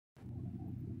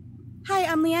Hi,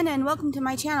 I'm Leanna and welcome to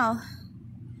my channel.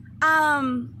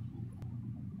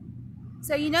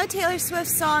 So you know Taylor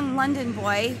Swift's song London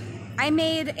Boy? I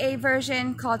made a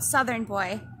version called Southern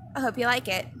Boy. I hope you like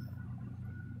it.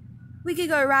 We could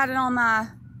go riding on my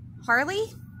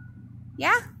Harley?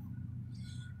 Yeah?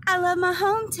 I love my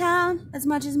hometown as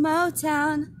much as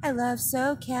Motown. I love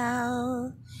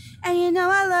SoCal. And you know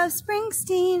I love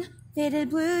Springsteen, faded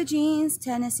blue jeans,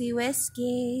 Tennessee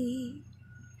whiskey.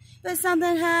 But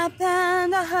something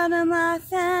happened, I heard him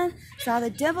laughing. Saw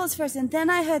the dimples first and then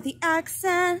I heard the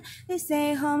accent. They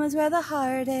say home is where the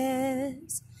heart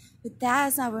is, but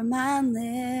that's not where mine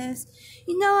lives.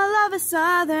 You know I love a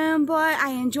southern boy.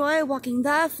 I enjoy walking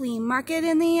the flea market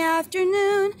in the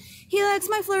afternoon. He likes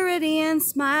my Floridian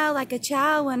smile like a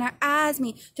child when her eyes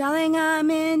meet. Darling,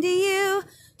 I'm into you.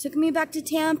 Took me back to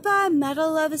Tampa, met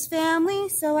all of his family,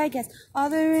 so I guess all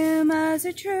the rumors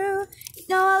are true. You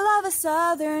know I love a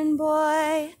southern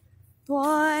boy.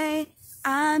 Boy,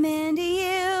 I'm into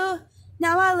you.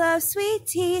 Now I love sweet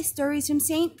tea, stories from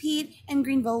St. Pete and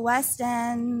Greenville West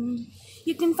End.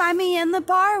 You can find me in the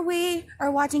bar we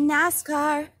are watching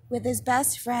NASCAR with his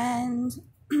best friend.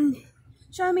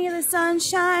 Show me the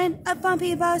sunshine, a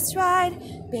bumpy bus ride.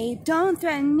 Babe, don't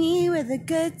threaten me with a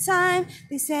good time.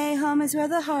 They say home is where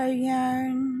the heart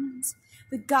yearns,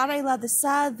 but God, I love the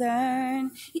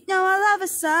Southern. You know I love a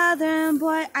Southern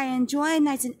boy. I enjoy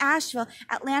nights in Asheville,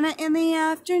 Atlanta in the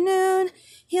afternoon.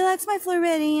 He likes my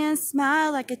Floridian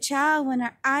smile like a child when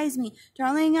our eyes meet.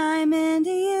 Darling, I'm into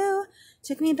you.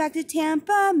 Took me back to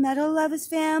Tampa, met all of his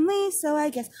family, so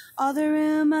I guess all the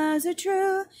rumors are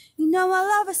true. You know I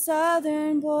love a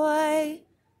Southern boy.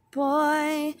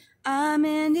 Boy, I'm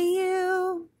into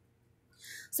you.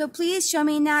 So please show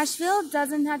me Nashville,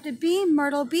 doesn't have to be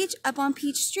Myrtle Beach up on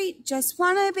Peach Street. Just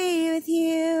wanna be with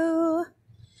you,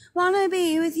 wanna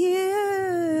be with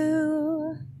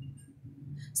you.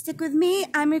 Stick with me,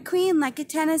 I'm your queen like a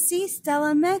Tennessee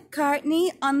Stella McCartney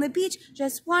on the beach.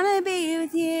 Just wanna be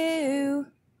with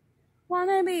you,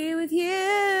 wanna be with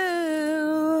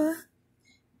you.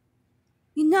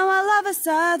 You know I love a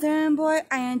Southern boy.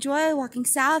 I enjoy walking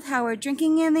South Howard,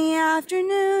 drinking in the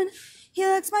afternoon. He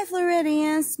likes my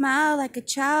Floridian smile like a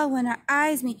child when our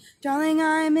eyes meet. Darling,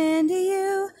 I'm into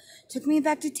you. Took me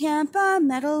back to Tampa,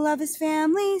 met all of his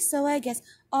family, so I guess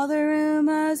all the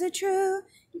rumors are true.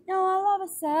 You know I love a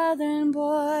Southern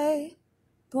boy.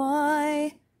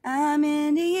 Boy, I'm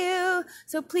into you.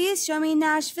 So please show me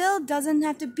Nashville, doesn't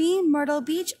have to be Myrtle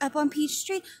Beach up on Peach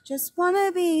Street. Just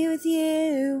wanna be with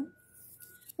you,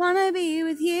 wanna be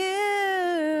with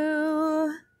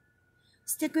you.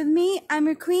 Stick with me, I'm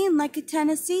your queen like a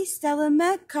Tennessee Stella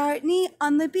McCartney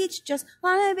on the beach. Just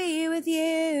wanna be with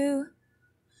you,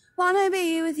 wanna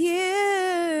be with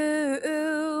you.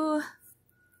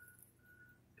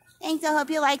 Thanks, I hope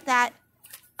you like that.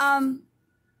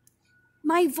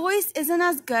 My voice isn't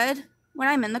as good when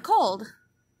I'm in the cold.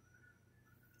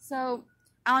 So,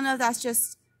 I don't know if that's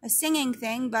just a singing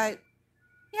thing, but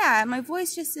yeah, my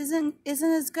voice just isn't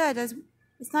as good as,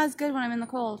 it's not as good when I'm in the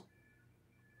cold.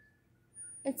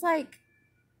 It's like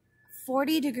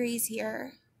 40 degrees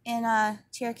here in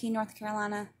Cherokee, North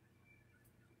Carolina.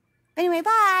 Anyway,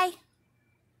 bye!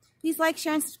 Please like,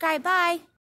 share, and subscribe. Bye!